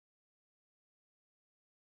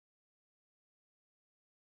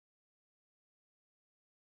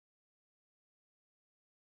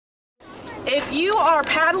If you are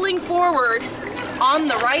paddling forward on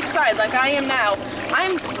the right side, like I am now,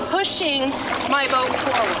 I'm pushing my boat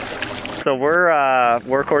forward. So we're of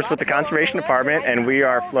course with the Conservation Department, and we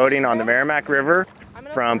are floating on the Meramec River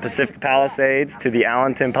from Pacific Palisades to the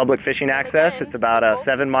Allenton Public Fishing Access. It's about a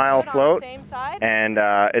 7-mile float, and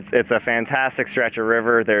it's a fantastic stretch of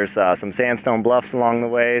river. There's some sandstone bluffs along the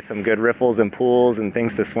way, some good riffles and pools and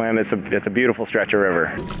things to swim. It's a beautiful stretch of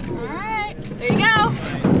river. All right, there you go.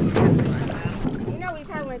 You know we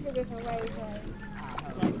probably went 2 different ways.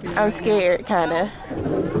 I'm scared, kind of.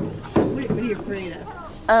 What are you afraid of?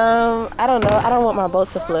 I don't know. I don't want my boat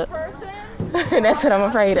to flip. That's what I'm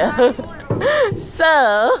afraid of. So.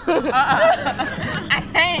 I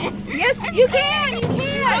can't. Yes, you can. You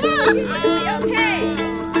can. You'll be okay.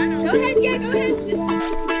 Go ahead. Yeah, go ahead. Just.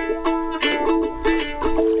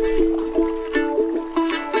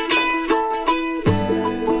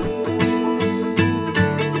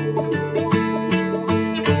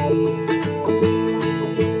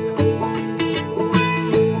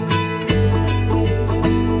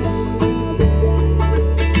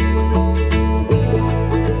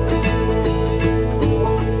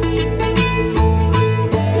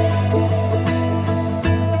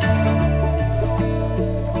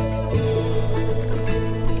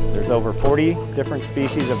 Over 40 different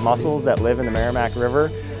species of mussels that live in the Meramec River,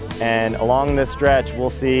 and along this stretch we'll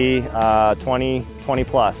see 20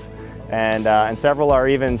 plus, and several are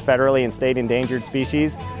even federally and state endangered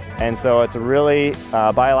species, and so it's a really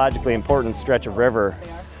biologically important stretch of river.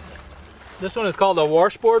 This one is called a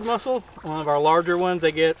washboard mussel, one of our larger ones.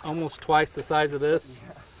 They get almost twice the size of this,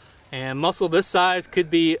 and mussel this size could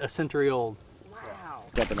be a century old. Wow.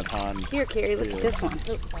 Up in the pond. Here, Carrie, look at this one.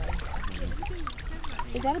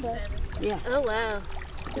 Is that a bug? Yeah. Oh, wow.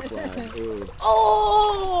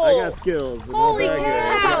 Oh! I got skills. But holy not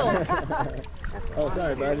that cow! good. Oh,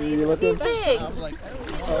 sorry, buddy. You looking? Big. Oh,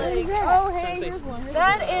 hey, here's one.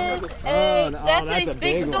 That is a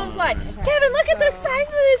big stonefly. Kevin, look at the size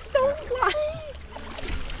of this stonefly.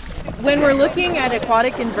 When we're looking at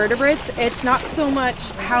aquatic invertebrates, it's not so much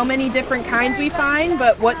how many different kinds we find,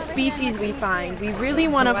 but what species we find. We really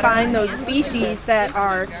want to find those species that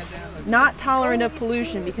are not tolerant of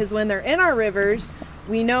pollution, because when they're in our rivers,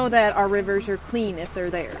 we know that our rivers are clean if they're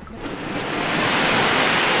there. Not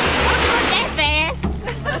that fast.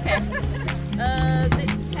 Okay.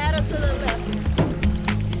 The paddle to the left.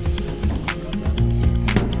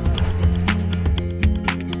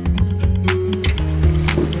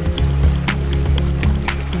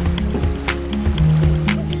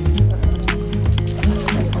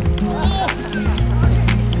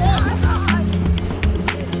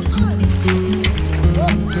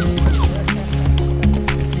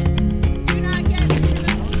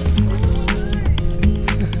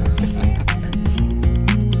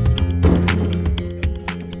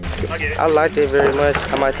 I liked it very much.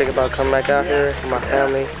 I might think about coming back out here with my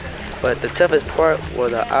family. But the toughest part were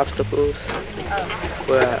the obstacles.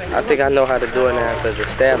 Well, I think I know how to do it now because the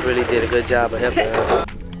staff really did a good job of helping us.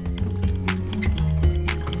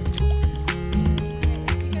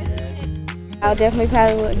 I'll definitely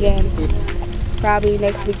paddle again. Probably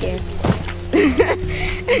next weekend.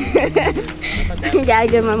 Gotta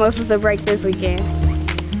give my muscles a break this weekend.